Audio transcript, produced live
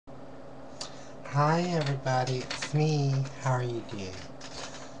Hi everybody, it's me. How are you doing?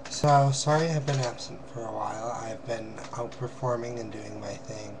 So, sorry I've been absent for a while. I've been out performing and doing my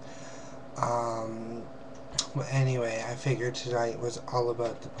thing. Well, anyway, I figured tonight was all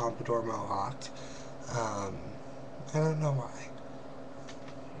about the Pompadour Mohawk. Um, I don't know why.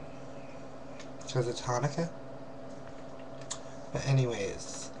 Because it's Hanukkah? But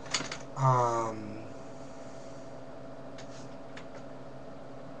anyways, I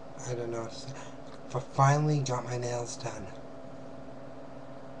don't know. I finally got my nails done.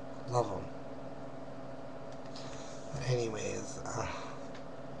 Love them. But anyways,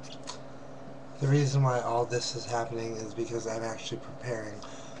 the reason why all this is happening is because I'm actually preparing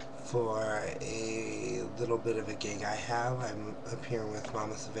for a little bit of a gig I have. I'm appearing with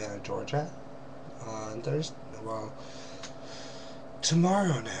Mama Savannah, Georgia on Thursday. Well,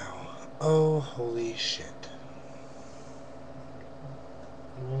 tomorrow now. Oh, holy shit.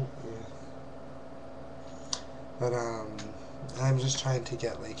 But, I'm just trying to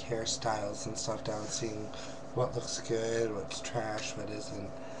get, like, hairstyles and stuff down, seeing what looks good, what's trash, what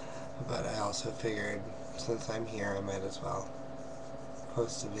isn't. But I also figured, since I'm here, I might as well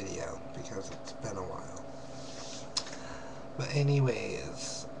post a video, because it's been a while. But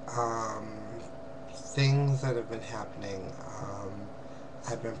anyways, things that have been happening,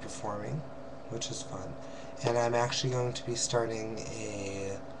 I've been performing, which is fun. And I'm actually going to be starting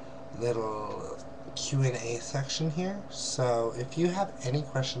a little Q&A section here. So if you have any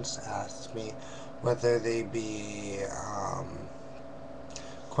questions to ask me, whether they be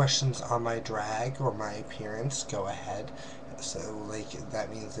questions on my drag or my appearance, go ahead. So, like,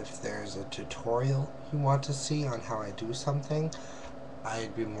 that means if there's a tutorial you want to see on how I do something,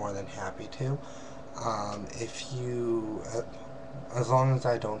 I'd be more than happy to. If you, as long as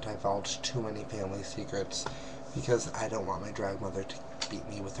I don't divulge too many family secrets, because I don't want my drag mother to beat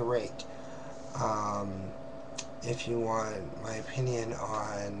me with a rake. If you want my opinion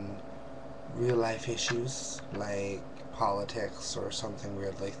on real life issues, like politics or something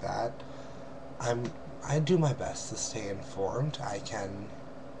weird like that, I do my best to stay informed. I can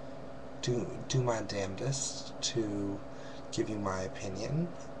do my damnedest to give you my opinion.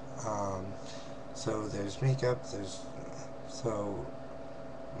 So there's makeup, so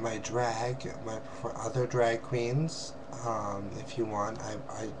my drag, my other drag queens, if you want,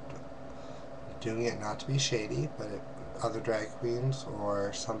 I'm doing it not to be shady, but other drag queens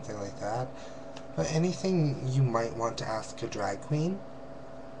or something like that. But anything you might want to ask a drag queen,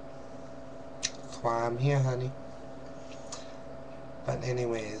 that's why I'm here, honey. But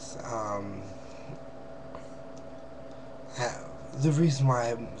anyways, the reason why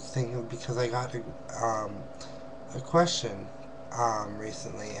I'm thinking, because I got a question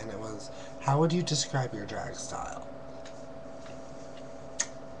recently, and it was, how would you describe your drag style?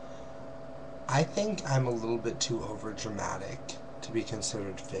 I think I'm a little bit too over-dramatic to be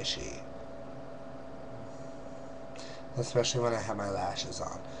considered fishy. Especially when I have my lashes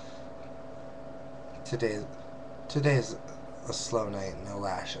on. Today's a slow night, no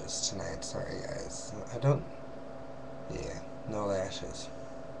lashes tonight, sorry guys. Yeah, no lashes.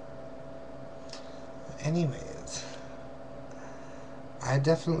 Anyways, I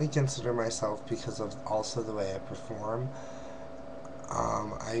definitely consider myself, because of also the way I perform,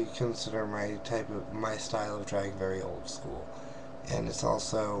 I consider my style of drag very old school. And it's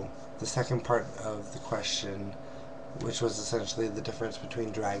also the second part of the question, which was essentially the difference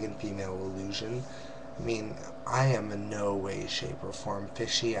between drag and female illusion. I mean, I am in no way, shape, or form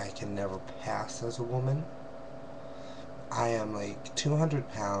fishy. I can never pass as a woman. I am like 200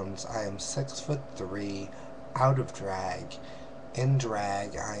 pounds. I am 6'3", out of drag. In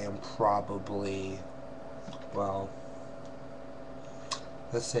drag, I am probably, well,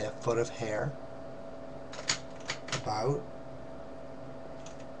 let's say a foot of hair. About.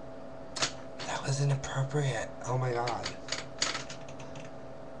 That was inappropriate. Oh my god.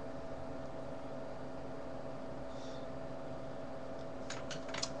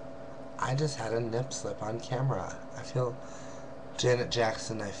 I just had a nip slip on camera. I feel, Janet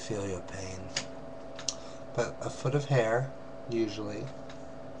Jackson, I feel your pain. But a foot of hair, usually.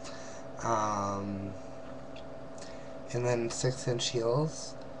 And then 6-inch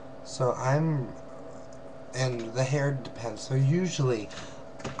heels. So and the hair depends. So usually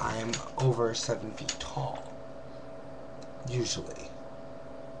I'm over 7 feet tall. Usually.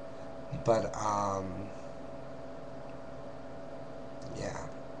 But, yeah.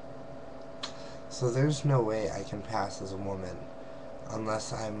 So there's no way I can pass as a woman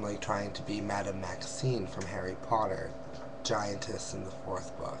unless I'm like trying to be Madame Maxine from Harry Potter, giantess in the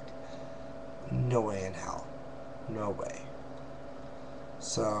 4th book. No way in hell. No way.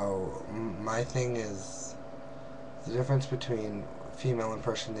 So my thing is the difference between female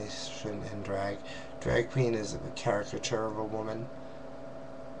impersonation and drag. Drag queen is a caricature of a woman.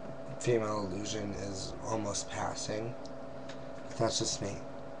 Female illusion is almost passing. That's just me.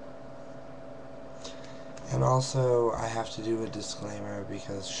 And also, I have to do a disclaimer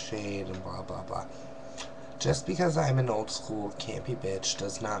because shade and blah blah blah. Just because I'm an old school campy bitch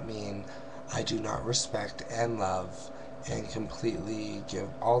does not mean I do not respect and love and completely give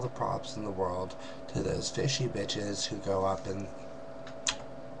all the props in the world to those fishy bitches who go up and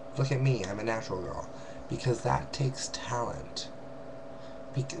look at me, I'm a natural girl. Because that takes talent.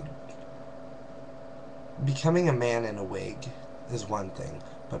 Becoming a man in a wig is one thing,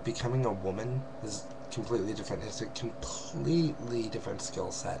 but becoming a woman is completely different. It's a completely different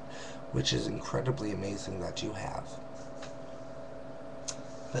skill set, which is incredibly amazing that you have.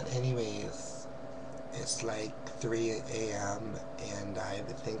 But anyways, it's like 3 a.m. and I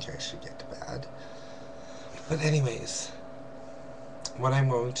think I should get to bed. But anyways, what I'm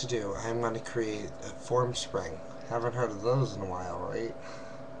going to do, I'm going to create a form spring. Haven't heard of those in a while, right?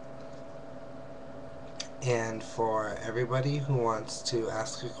 And for everybody who wants to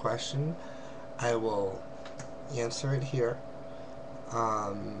ask a question, I will answer it here.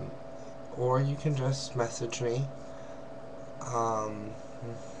 Or you can just message me.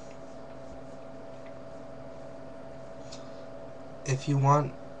 If you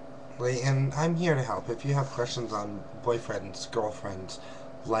want, and I'm here to help. If you have questions on boyfriends, girlfriends,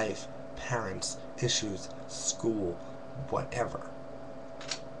 life, parents, issues, school, whatever,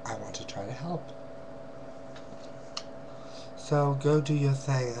 I want to try to help. So go do your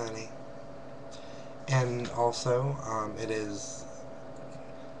thing, honey. And also, it is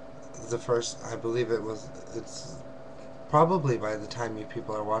the first, I believe it's probably by the time you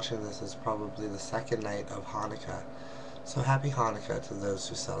people are watching this, it's probably the second night of Hanukkah. So happy Hanukkah to those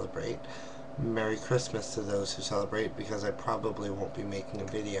who celebrate. Merry Christmas to those who celebrate, because I probably won't be making a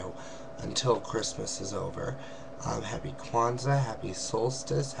video until Christmas is over. Happy Kwanzaa, happy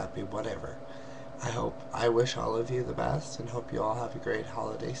solstice, happy whatever. I wish all of you the best and hope you all have a great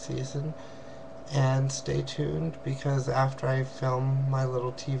holiday season. And stay tuned, because after I film my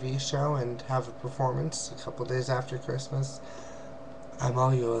little TV show and have a performance a couple days after Christmas, I'm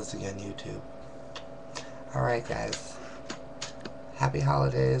all yours again, YouTube. Alright guys, happy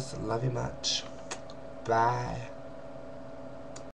holidays, love you much, bye.